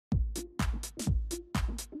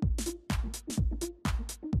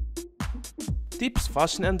Tips,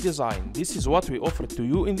 fashion and design. This is what we offer to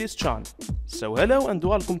you in this channel. So hello and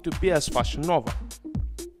welcome to PS Fashion Nova.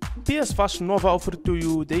 PS Fashion Nova offers to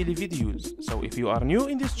you daily videos. So if you are new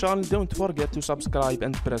in this channel, don't forget to subscribe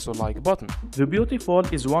and press the like button. The beautiful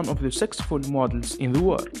is one of the successful models in the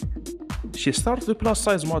world. She started plus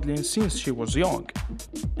size modeling since she was young,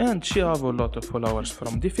 and she has a lot of followers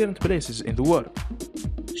from different places in the world.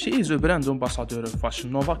 She is a brand ambassador of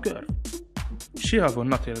Fashion Nova Curve. She has a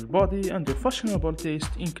natural body and a fashionable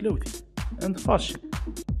taste in clothing and fashion.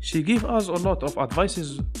 She gives us a lot of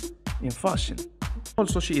advices in fashion.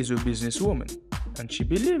 Also, she is a businesswoman, and she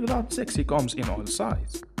believes that sexy comes in all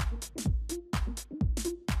sizes.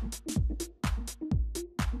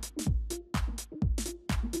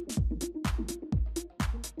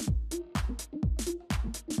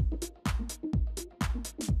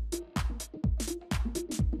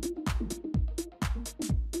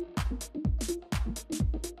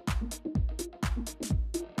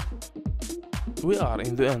 We are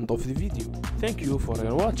in the end of the video. Thank you for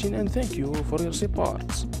your watching and thank you for your support.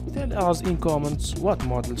 Tell us in comments what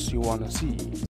models you wanna see.